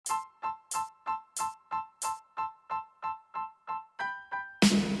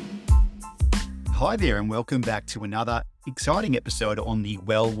Hi there, and welcome back to another exciting episode on the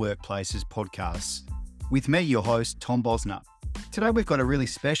Well Workplaces podcast. With me, your host, Tom Bosner. Today, we've got a really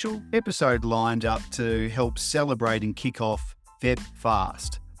special episode lined up to help celebrate and kick off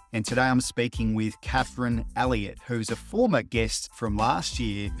FebFast. And today, I'm speaking with Kathryn Elliott, who's a former guest from last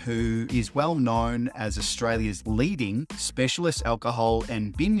year, who is well known as Australia's leading specialist alcohol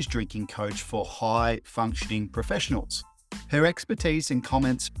and binge drinking coach for high-functioning professionals. Her expertise and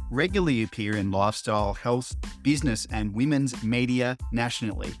comments regularly appear in lifestyle, health, business, and women's media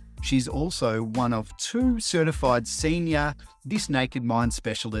nationally. She's also one of 2 certified senior This Naked Mind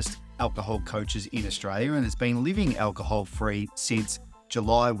specialist alcohol coaches in Australia and has been living alcohol-free since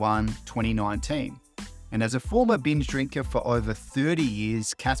July 1, 2019. And as a former binge drinker for over 30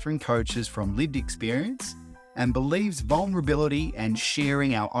 years, Kathryn coaches from lived experience and believes vulnerability and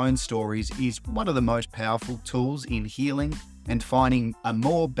sharing our own stories is one of the most powerful tools in healing and finding a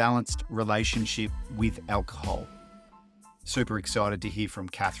more balanced relationship with alcohol. Super excited to hear from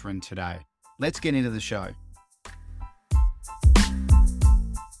Kathryn today. Let's get into the show.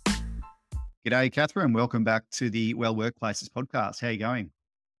 G'day, Kathryn. Welcome back to the Well Workplaces podcast. How are you going?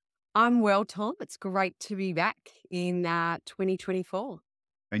 I'm well, Tom. It's great to be back in 2024.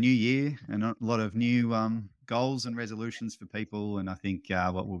 A new year and a lot of new goals and resolutions for people. And I think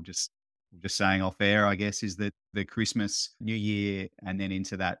what we're just saying off air, I guess, is that the Christmas, New Year, and then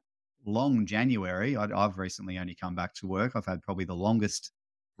into that long January. I've recently only come back to work. I've had probably the longest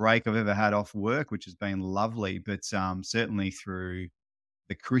break I've ever had off work, which has been lovely. But certainly through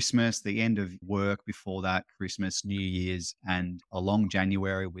the Christmas, the end of work before that, Christmas, New Year's, and a long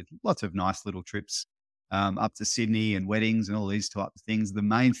January with lots of nice little trips up to Sydney and weddings and all these types of things. The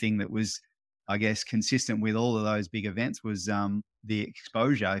main thing that was, I guess, consistent with all of those big events was the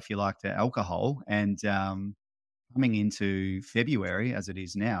exposure, if you like, to alcohol. And coming into February, as it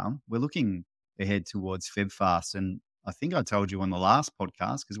is now, we're looking ahead towards FebFast. And I think I told you on the last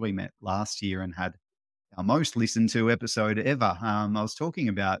podcast, because we met last year and had our most listened to episode ever. I was talking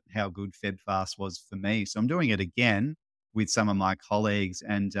about how good FebFast was for me. So I'm doing it again with some of my colleagues.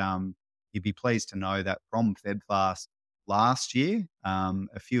 And you'd be pleased to know that from FebFast last year,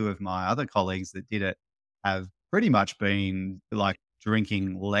 a few of my other colleagues that did it have pretty much been like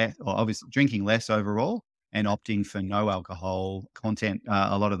drinking less, or obviously drinking less overall, and opting for no alcohol content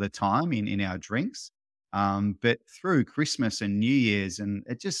a lot of the time in our drinks. But through Christmas and New Year's, and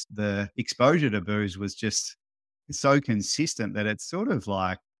it just, the exposure to booze was just so consistent that it's sort of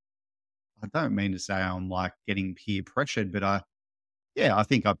like, I don't mean to say I'm like getting peer pressured, but I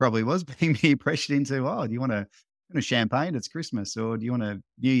think I probably was being peer pressured into, oh, do you want a champagne? It's Christmas. Or do you want a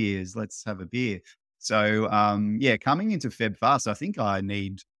New Year's? Let's have a beer. So, coming into Feb Fast, I think I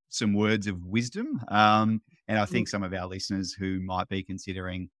need some words of wisdom. And I think some of our listeners who might be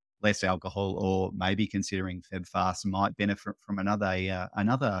considering less alcohol or maybe considering Feb Fast might benefit from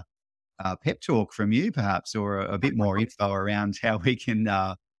another pep talk from you, perhaps, or a bit more info around how we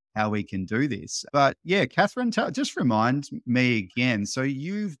can do this. But yeah, Kathryn, just remind me again. So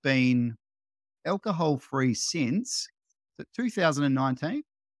you've been alcohol-free since 2019?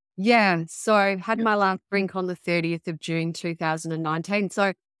 Yeah, so I had Yep. my last drink on the 30th of June 2019.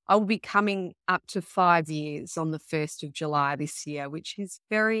 So I will be coming up to 5 years on the 1st of July this year, which is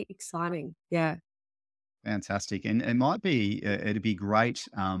very exciting. Yeah. Fantastic. And it might be, it'd be great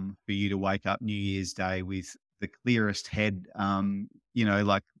for you to wake up New Year's Day with the clearest head,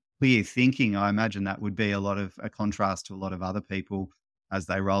 like clear thinking. I imagine that would be a contrast to a lot of other people as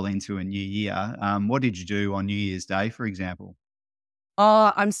they roll into a new year. What did you do on New Year's Day, for example?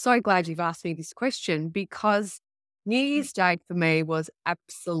 Oh, I'm so glad you've asked me this question because New Year's Day for me was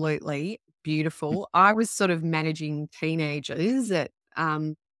absolutely beautiful. I was sort of managing teenagers at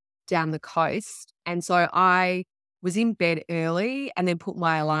down the coast, and so I was in bed early and then put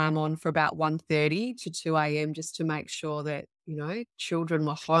my alarm on for about 1:30 to 2 a.m. just to make sure that, children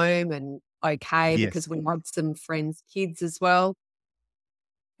were home and okay, Yes. because we had some friends' kids as well.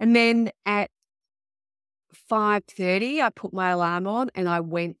 And then at 5:30, I put my alarm on and I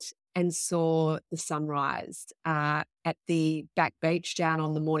went and saw the sunrise at the back beach down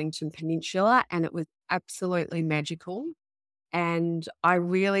on the Mornington Peninsula, and it was absolutely magical. And I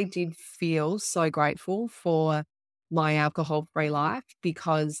really did feel so grateful for my alcohol-free life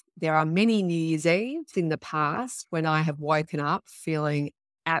because there are many New Year's Eves in the past when I have woken up feeling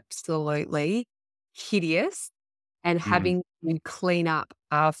absolutely hideous and Mm, having to clean up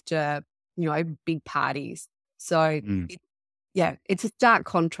after, big parties. So, mm. it's a stark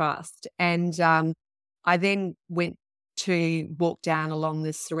contrast. And I then went to walk down along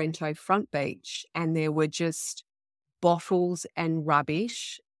the Sorrento front beach, and there were just bottles and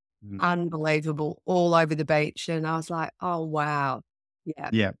rubbish Mm. unbelievable all over the beach. And I was like, oh, wow.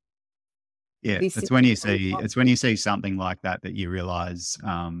 Yeah, Yeah. Yeah. this is It's when you on see top. it's when you see something like that that you realize,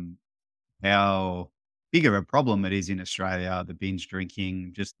 how bigger a problem it is in Australia, the binge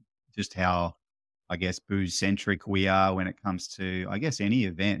drinking, just how, I guess, booze centric we are when it comes to, I guess, any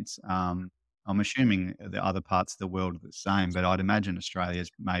event. I'm assuming the other parts of the world are the same, but I'd imagine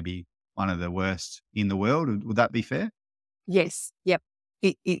Australia's maybe one of the worst in the world. Would that be fair? Yes, yep.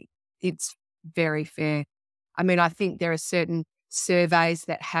 It's very fair. I mean, I think there are certain surveys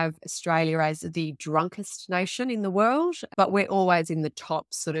that have Australia as the drunkest nation in the world, but we're always in the top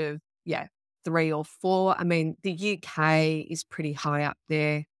sort of, yeah, 3 or 4. I mean, the UK is pretty high up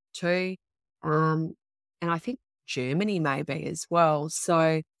there too. Um, and I think Germany maybe as well.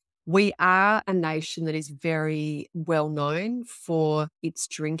 So we are a nation that is very well known for its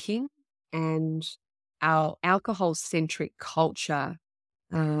drinking, and our alcohol-centric culture,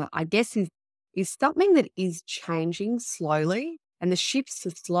 I guess, is something that is changing slowly, and the shifts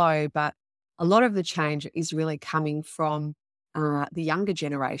are slow, but a lot of the change is really coming from the younger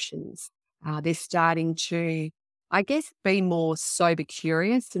generations. They're starting to, I guess, be more sober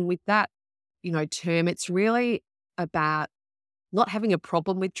curious, and with that, term, it's really about not having a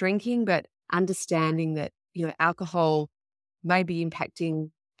problem with drinking, but understanding that alcohol may be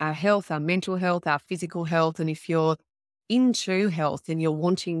impacting our health, our mental health, our physical health. And if you're into health and you're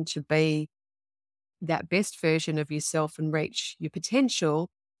wanting to be that best version of yourself and reach your potential,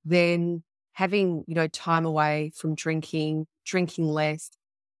 then having, time away from drinking, drinking less,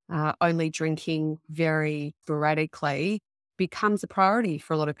 only drinking very sporadically becomes a priority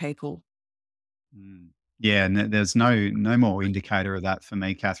for a lot of people. Mm. Yeah, and there's no more indicator of that for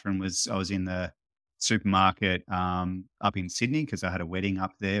me, Catherine. Was I was in the supermarket up in Sydney because I had a wedding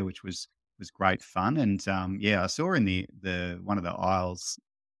up there, which was great fun. And yeah, I saw in the one of the aisles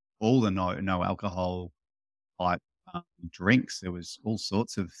all the no alcohol type drinks. There was all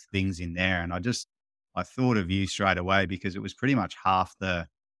sorts of things in there, and I thought of you straight away because it was pretty much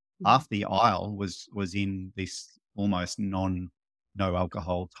Mm. half the aisle was in this almost no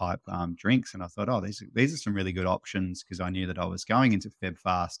alcohol type drinks, and I thought, oh, these are some really good options because I knew that I was going into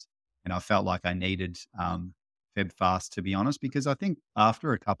FebFast, and I felt like I needed FebFast, to be honest, because I think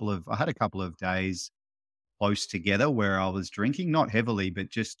after I had a couple of days close together where I was drinking, not heavily, but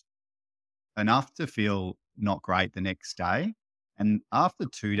just enough to feel not great the next day. And after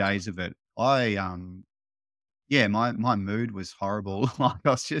 2 days of it, yeah, my mood was horrible. Like, I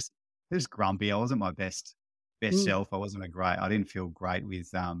was just grumpy. I wasn't my best Mm. self. I didn't feel great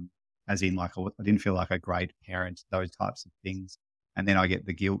with, as in, like, I didn't feel like a great parent, those types of things. And then I get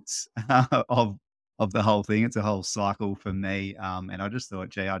the guilt of the whole thing. It's a whole cycle for me. And I just thought,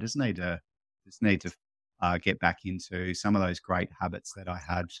 gee, I just need to get back into some of those great habits that I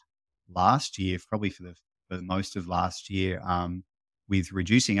had last year, probably for most of last year, with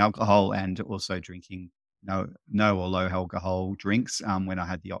reducing alcohol and also drinking no or low alcohol drinks, when I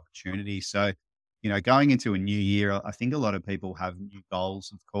had the opportunity. So, going into a new year, I think a lot of people have new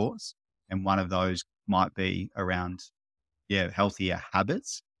goals, of course, and one of those might be around, yeah, healthier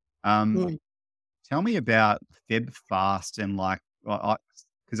habits. Um, Mm. Tell me about Feb Fast and, like,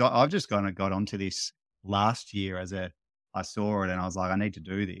 because I've just kind of got onto this last year I saw it and I was like, I need to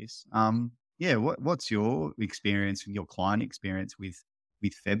do this. Yeah, what's your experience, your client experience with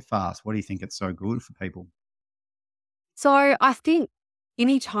Feb Fast? What do you think it's so good for people? So I think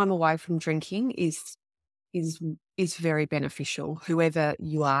any time away from drinking is is very beneficial. Whoever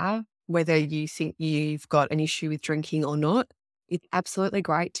you are, whether you think you've got an issue with drinking or not, it's absolutely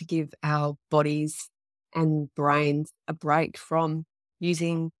great to give our bodies and brains a break from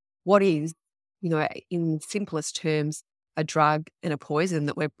using what is, in simplest terms, a drug and a poison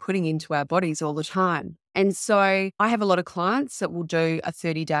that we're putting into our bodies all the time. And so I have a lot of clients that will do a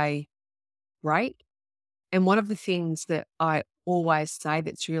 30-day break, and one of the things that I always say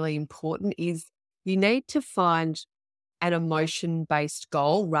that's really important is you need to find an emotion based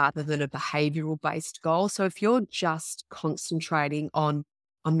goal rather than a behavioral based goal. So if you're just concentrating on,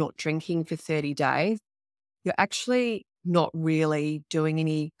 I'm not drinking for 30 days, you're actually not really doing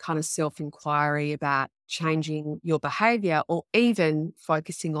any kind of self inquiry about changing your behavior or even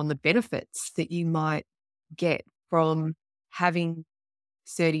focusing on the benefits that you might get from having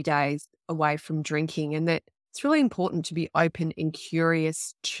 30 days away from drinking, and that it's really important to be open and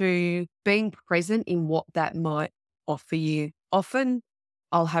curious to being present in what that might offer you. Often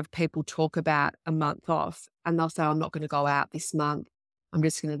I'll have people talk about a month off and they'll say, I'm not going to go out this month. I'm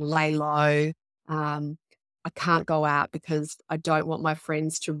just going to lay low. Um, I can't go out because I don't want my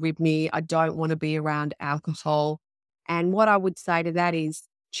friends to rib me. I don't want to be around alcohol. And what I would say to that is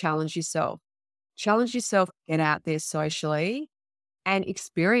challenge yourself. Challenge yourself, get out there socially and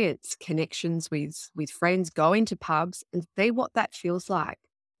experience connections with friends, go into pubs and see what that feels like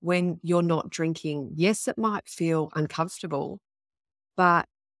when you're not drinking. Yes, it might feel uncomfortable, but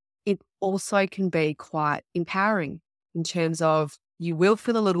it also can be quite empowering in terms of you will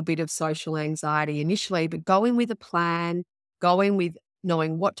feel a little bit of social anxiety initially, but go in with a plan, go in with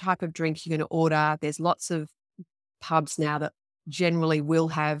knowing what type of drink you're going to order. There's lots of pubs now that generally will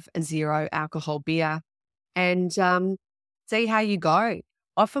have a zero alcohol beer and see how you go.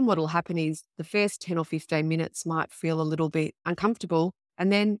 Often, what will happen is the first 10 or 15 minutes might feel a little bit uncomfortable,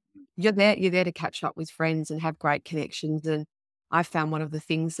 and then you're there to catch up with friends and have great connections. And I found one of the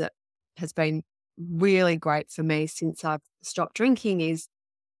things that has been really great for me since I've stopped drinking is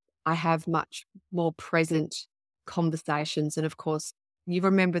I have much more present conversations. And of course, you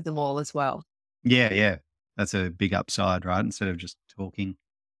remember them all as well. Yeah, yeah. That's a big upside, right? Instead of just talking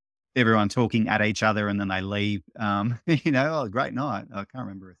everyone talking at each other and then they leave, "Oh, great night." I can't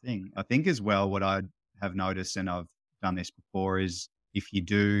remember a thing. I think as well what I have noticed, and I've done this before, is if you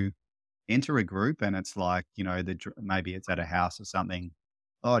do enter a group and it's like, maybe it's at a house or something.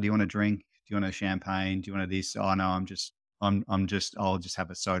 "Oh, do you want a drink? Do you want a champagne? Do you want a this?" "Oh, no, I'll just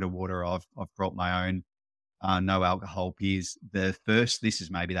have a soda water. I've brought my own, no alcohol beers." This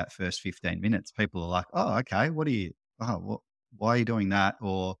is maybe that first 15 minutes. People are like, "Oh, okay. Why are you doing that?"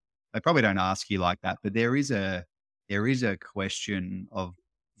 Or they probably don't ask you like that, but there is a question of,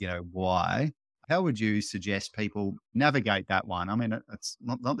 why. How would you suggest people navigate that one? I mean, it's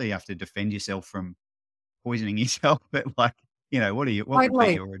not that you have to defend yourself from poisoning yourself, but like, what would be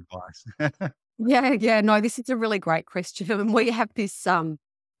Totally. your advice? Yeah, yeah. No, this is a really great question. And we have this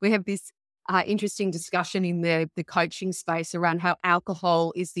interesting discussion in the coaching space around how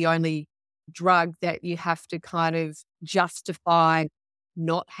alcohol is the only drug that you have to kind of justify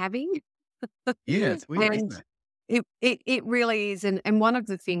not having. Yeah, it's weird, And isn't it? it really is. And one of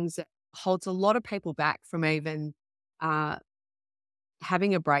the things that holds a lot of people back from even uh,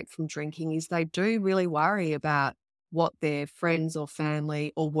 having a break from drinking is they do really worry about what their friends or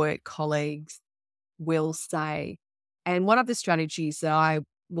family or work colleagues will say. And one of the strategies that I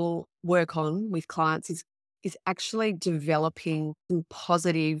will work on with clients is actually developing some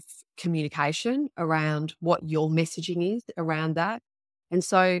positive communication around what your messaging is around that. And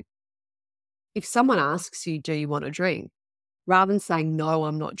so if someone asks you, do you want a drink? Rather than saying, no,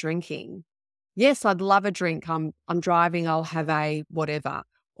 I'm not drinking. Yes, I'd love a drink. I'm driving, I'll have a whatever.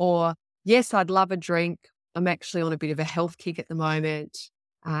 Or yes, I'd love a drink. I'm actually on a bit of a health kick at the moment.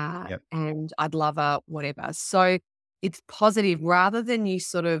 Yep. And I'd love a whatever. So it's positive rather than you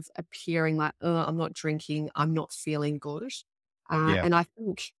sort of appearing like, oh, I'm not drinking, I'm not feeling good. Yeah. And I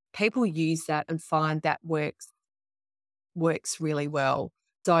think people use that and find that works really well.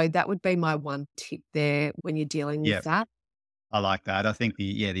 So that would be my one tip there when you're dealing with Yeah. that. I like that. I think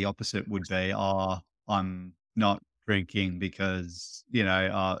the opposite would be, "Oh, I'm not drinking because,"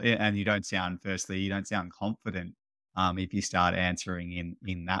 and you don't sound confident, if you start answering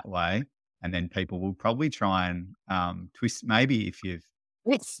in that way, and then people will probably try and, twist, maybe if you've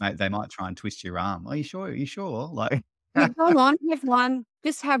Yes. they might try and twist your arm. "Are you sure? Are you sure?" Like Yeah, go on, have one.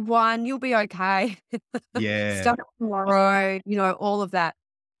 Just have one, you'll be okay. Yeah. Start tomorrow, all of that.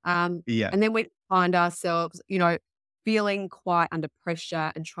 Yeah. And then we find ourselves, feeling quite under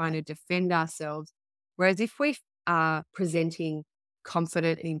pressure and trying to defend ourselves. Whereas if we are presenting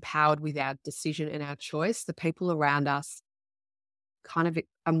confident and empowered with our decision and our choice, the people around us kind of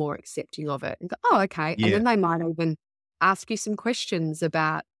are more accepting of it and go, "Oh, okay." And Yeah. then they might even ask you some questions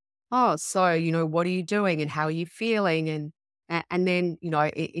about, "Oh, so, what are you doing and how are you feeling?" And then,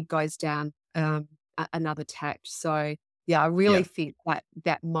 it goes down another tact. So, yeah, I really Yeah. think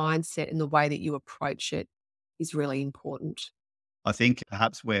that mindset and the way that you approach it is really important. I think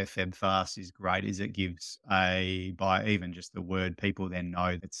perhaps where FebFast is great is it gives by even just the word, people then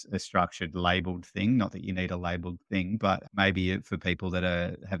know it's a structured, labeled thing. Not that you need a labeled thing, but maybe for people that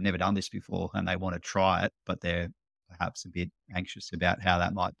have never done this before and they want to try it, but they're perhaps a bit anxious about how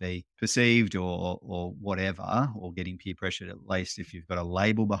that might be perceived or whatever, or getting peer pressured. At least if you've got a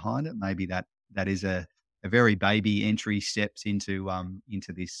label behind it, maybe that is a very baby entry steps into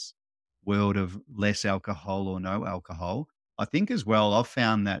this world of less alcohol or no alcohol. I think as well, I've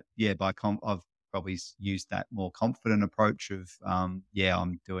found that, yeah, I've probably used that more confident approach of, yeah,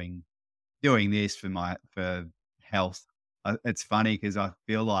 I'm doing this for health. It's funny because I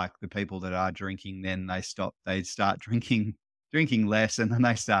feel like the people that are drinking, then they start drinking less, and then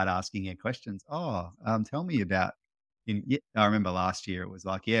they start asking you questions. "Oh, tell me about." Yeah, I remember last year it was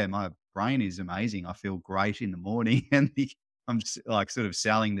like, "Yeah, my brain is amazing. I feel great in the morning," and I'm just like sort of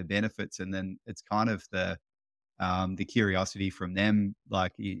selling the benefits, and then it's kind of the curiosity from them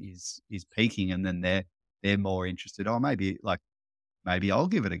like is peaking, and then they're more interested. Oh, maybe I'll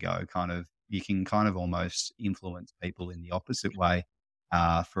give it a go. Kind of, you can kind of almost influence people in the opposite way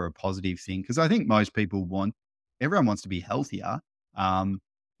for a positive thing. Because I think most people everyone wants to be healthier. Um,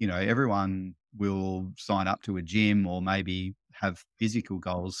 everyone will sign up to a gym or maybe have physical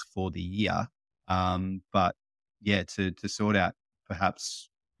goals for the year. But yeah, to sort out perhaps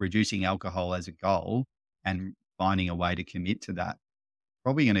reducing alcohol as a goal and finding a way to commit to that,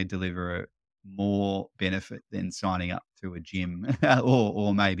 probably going to deliver more benefit than signing up to a gym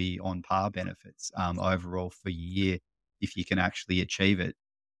or maybe on par benefits overall for your year if you can actually achieve it.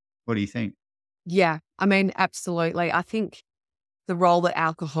 What do you think? Yeah, I mean, absolutely. I think the role that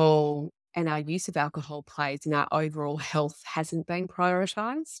alcohol and our use of alcohol plays in our overall health hasn't been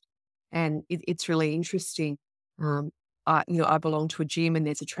prioritized. And it's really interesting. I belong to a gym and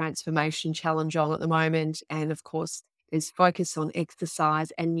there's a transformation challenge on at the moment. And of course, there's focus on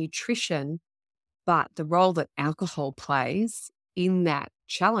exercise and nutrition, but the role that alcohol plays in that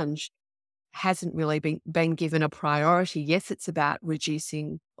challenge hasn't really been given a priority. Yes, it's about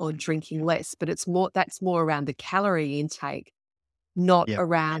reducing or drinking less, but that's more around the calorie intake, not Yep.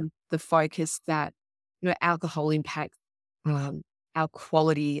 around the focus that, alcohol impacts um, our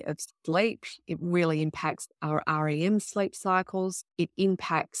quality of sleep. It really impacts our REM sleep cycles. It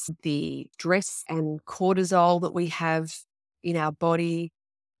impacts the stress and cortisol that we have in our body.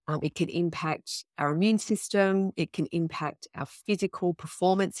 It can impact our immune system. It can impact our physical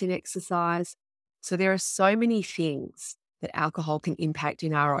performance in exercise. So there are so many things that alcohol can impact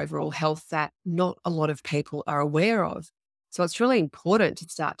in our overall health that not a lot of people are aware of. So it's really important to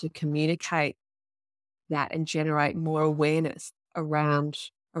start to communicate that and generate more awareness around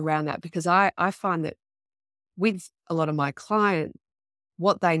that, because I find that with a lot of my clients,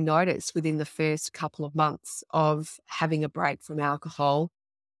 what they notice within the first couple of months of having a break from alcohol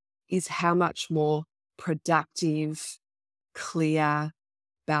is how much more productive, clear,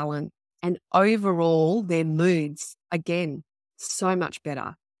 balanced, and overall their moods, again, so much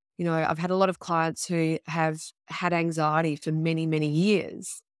better. I've had a lot of clients who have had anxiety for many, many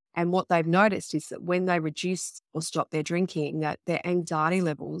years. And what they've noticed is that when they reduce or stop their drinking, that their anxiety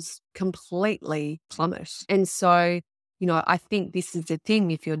levels completely plummet. And so, I think this is the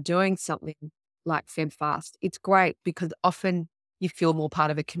thing. If you're doing something like FebFast, it's great because often you feel more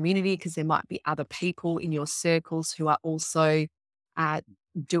part of a community because there might be other people in your circles who are also uh,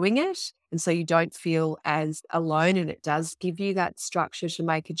 doing it. And so you don't feel as alone, and it does give you that structure to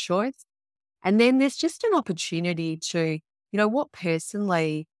make a choice. And then there's just an opportunity to, what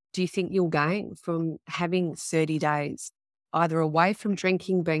personally do you think you'll gain from having 30 days either away from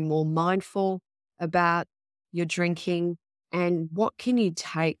drinking, being more mindful about your drinking, and what can you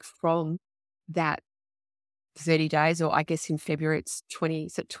take from that 30 days, or I guess in February it's 20,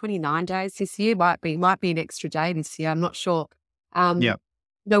 so 29 days this year, might be an extra day this year. I'm not sure. Yeah.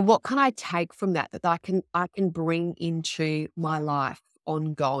 Um, what can I take from that I can bring into my life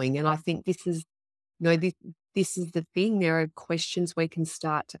ongoing? And I think this is, this is the thing. There are questions we can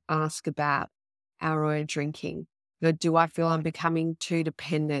start to ask about our own drinking. Do I feel I'm becoming too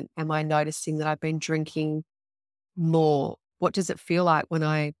dependent? Am I noticing that I've been drinking more? What does it feel like when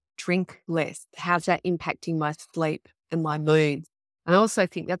I drink less? How's that impacting my sleep and my mood? And I also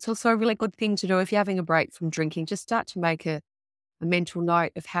think that's also a really good thing to do if you're having a break from drinking. Just start to make a mental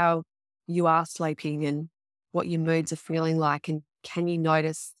note of how you are sleeping and what your moods are feeling like. And can you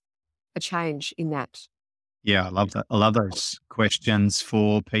notice a change in that? Yeah, I love that. I love those questions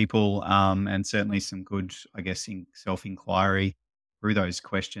for people, and certainly some good, I guess, self inquiry through those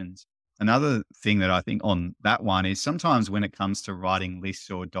questions. Another thing that I think on that one is sometimes when it comes to writing lists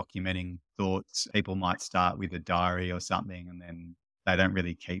or documenting thoughts, people might start with a diary or something, and then they don't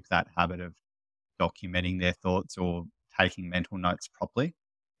really keep that habit of documenting their thoughts or taking mental notes properly.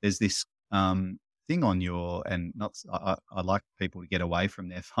 There's this thing on your, and not, I like people to get away from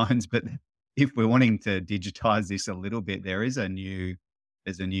their phones, but if we're wanting to digitize this a little bit, there's a new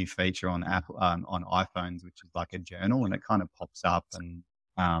feature on Apple, on iPhones, which is like a journal, and it kind of pops up. And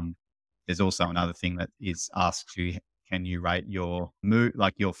there's also another thing that is asks you, can you rate your mood,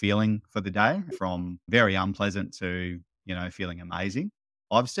 like your feeling for the day, from very unpleasant to feeling amazing.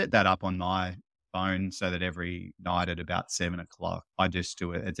 I've set that up on my phone so that every night at about 7 o'clock, I just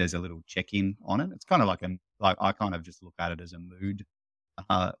do it. There's a little check in on it. It's kind of like I kind of just look at it as a mood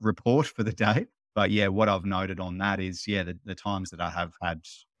report for the day. But yeah, what I've noted on that is, yeah, the times that I have had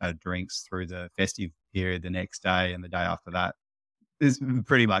drinks through the festive period, the next day and the day after that, is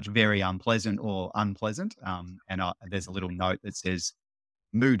pretty much very unpleasant or unpleasant. And there's a little note that says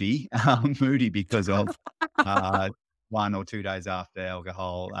moody, moody because of uh, 1 or 2 days after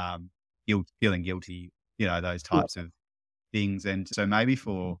alcohol, feeling guilty, those Yeah. types of things. And so maybe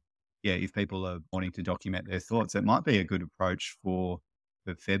if people are wanting to document their thoughts, it might be a good approach for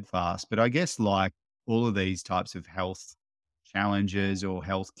FebFast. But I guess like all of these types of health challenges or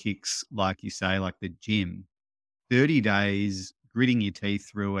health kicks, like you say, like the gym, 30 days, gritting your teeth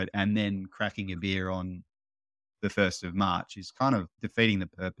through it, and then cracking a beer on the 1st of March is kind of defeating the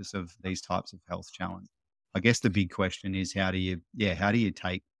purpose of these types of health challenge. I guess the big question is how do you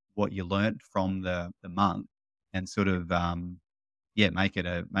take what you learnt from the month and sort of make it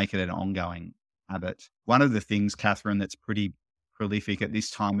an ongoing habit. One of the things, Catherine, that's pretty prolific at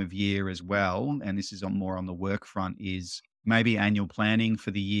this time of year as well, and this is more on the work front, is maybe annual planning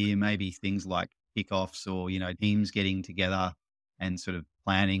for the year, maybe things like kickoffs or teams getting together and sort of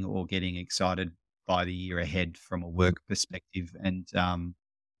planning or getting excited by the year ahead from a work perspective. And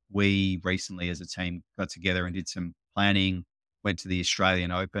we recently, as a team, got together and did some planning. Went to the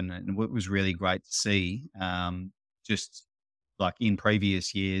Australian Open, and it was really great to see. Just like in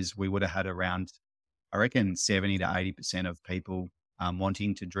previous years, we would have had around, I reckon, 70 to 80% of people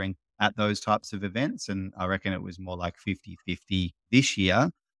wanting to drink at those types of events. And I reckon it was more like 50-50 this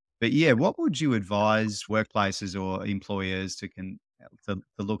year. But yeah, what would you advise workplaces or employers to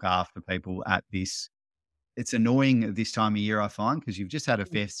look after people at this? It's annoying at this time of year, I find, because you've just had a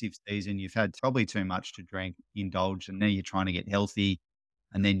festive season, you've had probably too much to drink, indulge, and now you're trying to get healthy,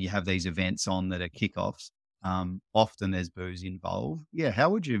 and then you have these events on that are kickoffs. Often there's booze involved. Yeah,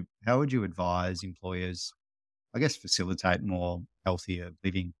 how would you advise employers, I guess, facilitate more healthier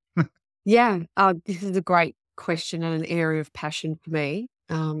living? Yeah, this is a great question and an area of passion for me.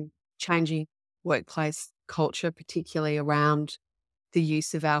 Changing workplace culture, particularly around the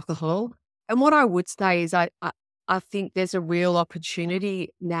use of alcohol. And what I would say is I think there's a real opportunity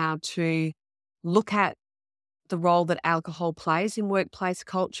now to look at the role that alcohol plays in workplace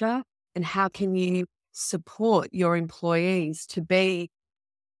culture and how can you support your employees to be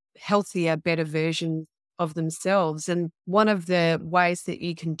healthier, better versions of themselves. And one of the ways that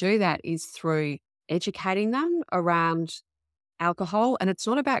you can do that is through educating them around alcohol. And it's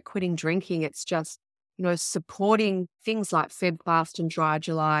not about quitting drinking, it's just, supporting things like FebFast and Dry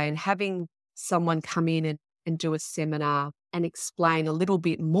July and having someone come in and do a seminar and explain a little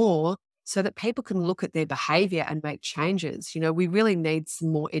bit more so that people can look at their behavior and make changes. We really need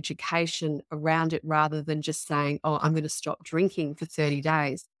some more education around it rather than just saying, oh, I'm going to stop drinking for 30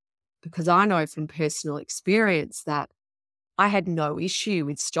 days. Because I know from personal experience that I had no issue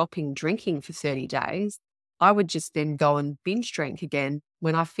with stopping drinking for 30 days. I would just then go and binge drink again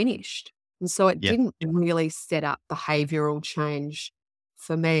when I finished. And so it Yeah, didn't really set up behavioral change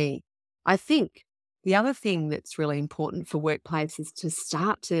for me. I think the other thing that's really important for workplaces to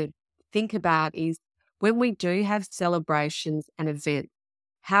start to think about is when we do have celebrations and events,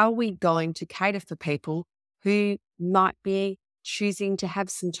 how are we going to cater for people who might be choosing to have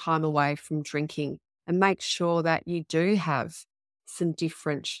some time away from drinking and make sure that you do have some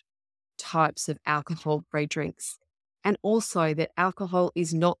different types of alcohol-free drinks. And also that alcohol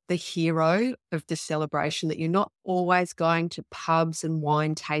is not the hero of the celebration, that you're not always going to pubs and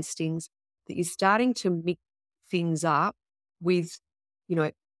wine tastings, that you're starting to mix things up with, you know,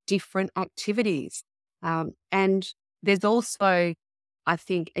 different activities. And there's also, I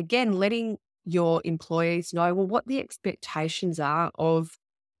think, again, letting your employees know, well, what the expectations are of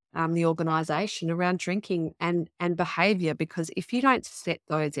the organisation around drinking and behaviour. Because if you don't set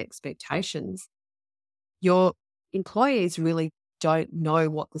those expectations, your employees really don't know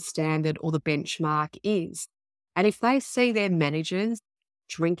what the standard or the benchmark is. And if they see their managers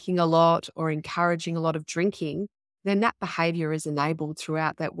drinking a lot or encouraging a lot of drinking, then that behaviour is enabled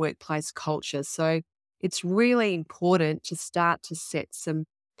throughout that workplace culture. So it's really important to start to set some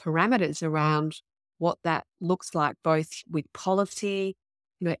parameters around what that looks like, both with policy,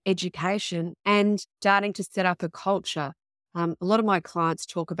 education, and starting to set up a culture. A lot of my clients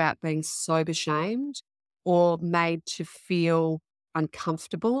talk about being sober shamed or made to feel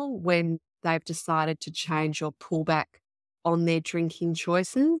uncomfortable when they've decided to change or pull back on their drinking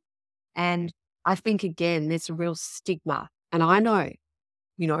choices. And I think, again, there's a real stigma. And I know,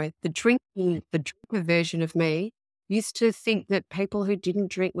 the drinker version of me used to think that people who didn't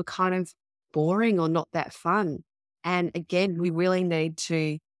drink were kind of boring or not that fun. And again, we really need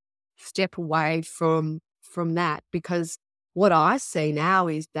to step away from that, because what I see now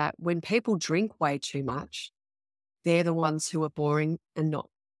is that when people drink way too much, they're the ones who are boring and not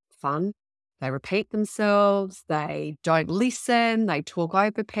fun. They repeat themselves, they don't listen, they talk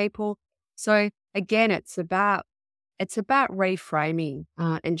over people. So again, it's about reframing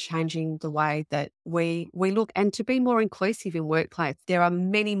and changing the way that we look, and to be more inclusive in workplace. There are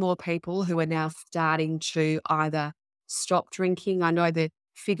many more people who are now starting to either stop drinking. I know the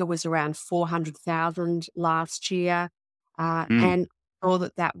figure was around 400,000 last year, Mm. and all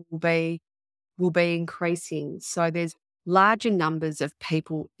that will be increasing. So there's larger numbers of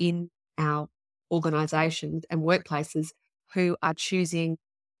people in our organisations and workplaces who are choosing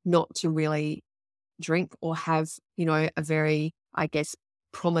not to really drink or have, a very, I guess,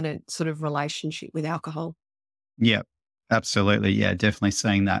 prominent sort of relationship with alcohol. Yeah, absolutely. Yeah, definitely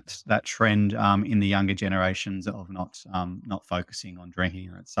seeing that trend in the younger generations of not focusing on drinking.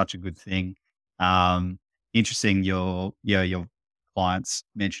 And it's such a good thing. Um, Interesting. Your clients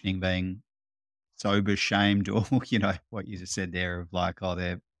mentioning being sober shamed, or what you just said there of like, oh,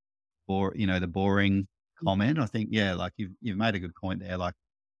 they're the boring comment. I think, yeah, like you've made a good point there. Like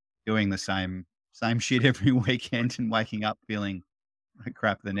doing the same shit every weekend and waking up feeling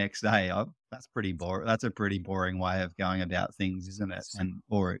crap the next day. That's pretty boring. That's a pretty boring way of going about things, isn't it? And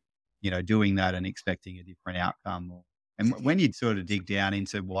or doing that and expecting a different outcome. When you sort of dig down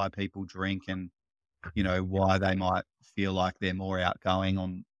into why people drink and why they might feel like they're more outgoing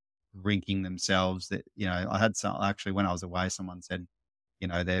on drinking themselves. That I had some actually when I was away. Someone said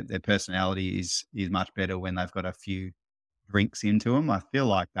their personality is much better when they've got a few drinks into them. I feel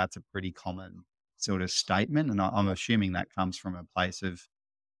like that's a pretty common sort of statement, and I'm assuming that comes from a place of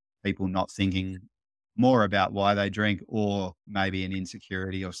people not thinking more about why they drink, or maybe an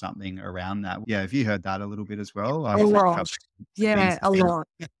insecurity or something around that. Yeah, have you heard that a little bit as well? A That lot. couple of things Yeah, to a think. lot.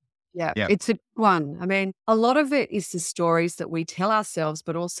 Yeah, Yeah, it's a one. I mean, a lot of it is the stories that we tell ourselves,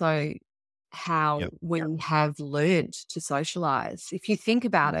 but also how yep, we have learned to socialize. If you think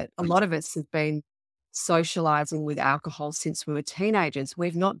about it, a lot of us have been socializing with alcohol since we were teenagers.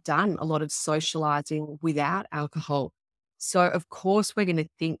 We've not done a lot of socializing without alcohol. So, of course, we're going to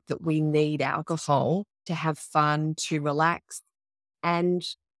think that we need alcohol to have fun, to relax. And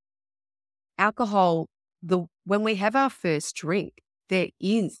alcohol, when we have our first drink, there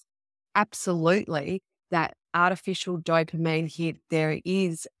is absolutely that artificial dopamine hit. There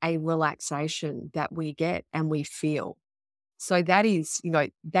is a relaxation that we get and we feel. So that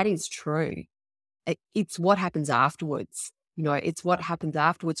is true. It's what happens afterwards. It's what happens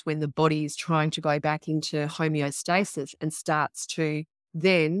afterwards when the body is trying to go back into homeostasis and starts to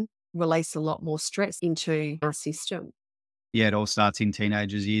then release a lot more stress into our system. yeah. It all starts in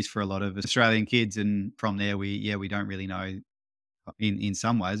teenagers' years for a lot of Australian kids, and from there, we don't really know. In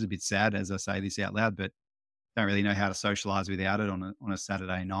some ways, a bit sad as I say this out loud, but don't really know how to socialize without it on a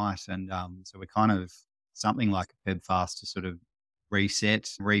Saturday night. And so we're kind of something like a FebFast to sort of reset,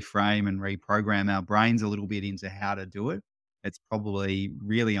 reframe, and reprogram our brains a little bit into how to do it. It's probably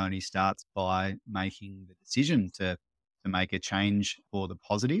really only starts by making the decision to make a change for the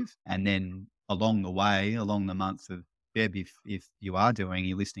positive, and then along the way, along the month of Feb, if you're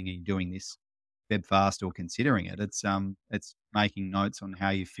listening and you're doing this Feb fast or considering it, it's making notes on how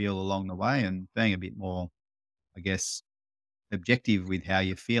you feel along the way and being a bit more, I guess, objective with how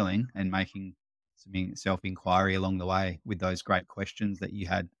you're feeling and making some self inquiry along the way with those great questions that you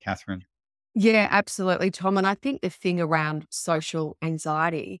had, Catherine. Yeah, absolutely, Tom. And I think the thing around social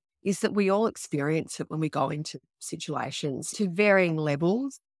anxiety is that we all experience it when we go into situations to varying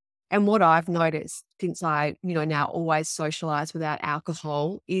levels. And what I've noticed since I, now always socialize without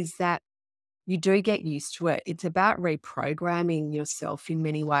alcohol is that you do get used to it. It's about reprogramming yourself in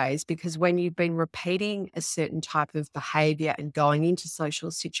many ways, because when you've been repeating a certain type of behavior and going into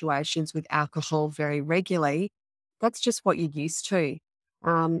social situations with alcohol very regularly, that's just what you're used to.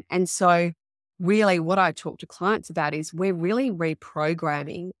 And so, really, what I talk to clients about is we're really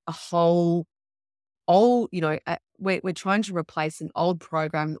reprogramming a whole old, we're trying to replace an old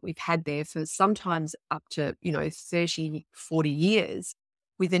program that we've had there for sometimes up to, 30, 40 years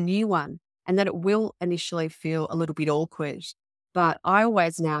with a new one. And that it will initially feel a little bit awkward. But I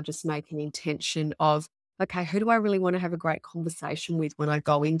always now just make an intention of, okay, who do I really want to have a great conversation with when I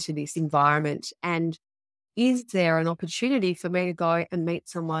go into this environment? And is there an opportunity for me to go and meet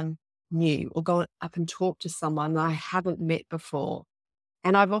someone new or go up and talk to someone that I haven't met before?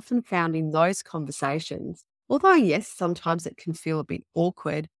 And I've often found in those conversations, although yes, sometimes it can feel a bit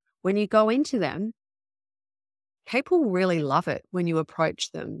awkward, when you go into them, people really love it when you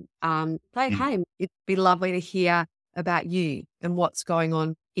approach them. Say, Mm. hey, it'd be lovely to hear about you and what's going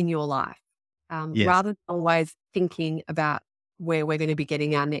on in your life, Yes. rather than always thinking about where we're going to be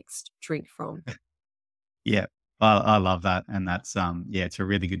getting our next drink from. Yeah. I love that, and that's yeah, it's a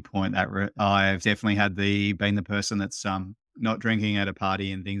really good point. I've definitely been the person that's not drinking at a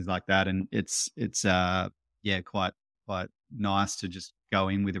party and things like that, and it's yeah, quite nice to just go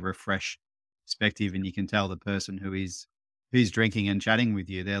in with a refresh perspective, and you can tell the person who's drinking and chatting with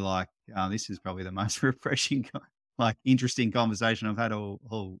you, they're like, this is probably the most refreshing, like interesting conversation I've had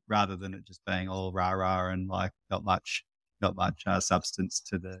all rather than it just being all rah rah and like not much substance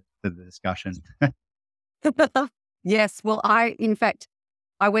to the discussion. Yes, well, in fact,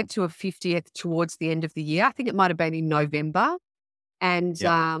 I went to a 50th towards the end of the year. I think it might have been in November, and,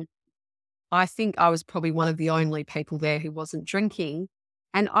 Yeah. I think I was probably one of the only people there who wasn't drinking,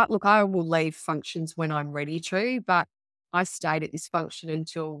 and I will leave functions when I'm ready to, but I stayed at this function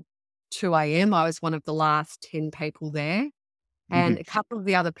until 2 a.m. I was one of the last 10 people there, and a couple of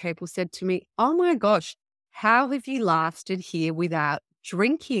the other people said to me, "Oh my gosh, how have you lasted here without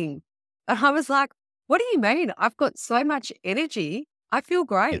drinking?" And I was like, "What do you mean? I've got so much energy. I feel Yeah.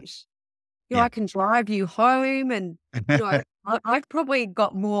 great. Yeah. I can drive you home and, I've probably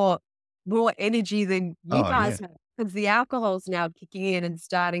got more energy than you Oh, guys yeah. have because the alcohol's now kicking in and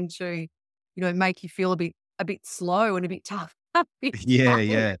starting to, make you feel a bit slow and a bit tough, a bit Yeah, tired."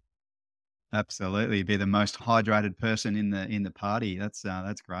 yeah. Absolutely. Be the most hydrated person in the party. That's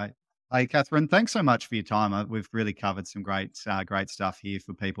great. Hey, Catherine, thanks so much for your time. We've really covered some great stuff here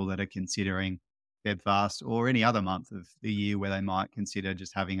for people that are considering FebFast or any other month of the year where they might consider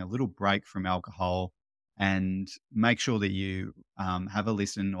just having a little break from alcohol, and make sure that you have a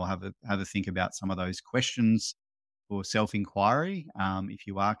listen or have a think about some of those questions for self inquiry if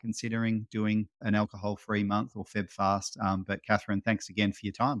you are considering doing an alcohol free month or FebFast. But Catherine, thanks again for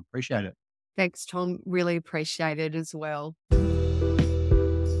your time. Appreciate it. Thanks, Tom. Really appreciate it as well.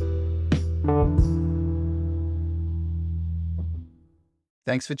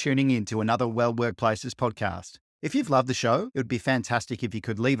 Thanks for tuning in to another Well Workplaces podcast. If you've loved the show, it would be fantastic if you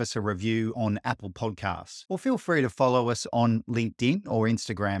could leave us a review on Apple Podcasts, or feel free to follow us on LinkedIn or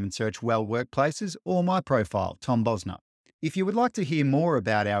Instagram and search Well Workplaces or my profile, Tom Bosner. If you would like to hear more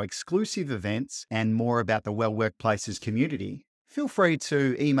about our exclusive events and more about the Well Workplaces community, feel free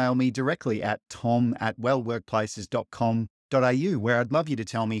to email me directly at tom@wellworkplaces.com.au, where I'd love you to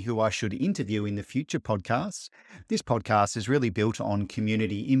tell me who I should interview in the future podcasts. This podcast is really built on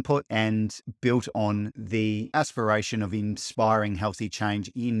community input and built on the aspiration of inspiring healthy change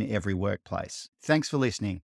in every workplace. Thanks for listening.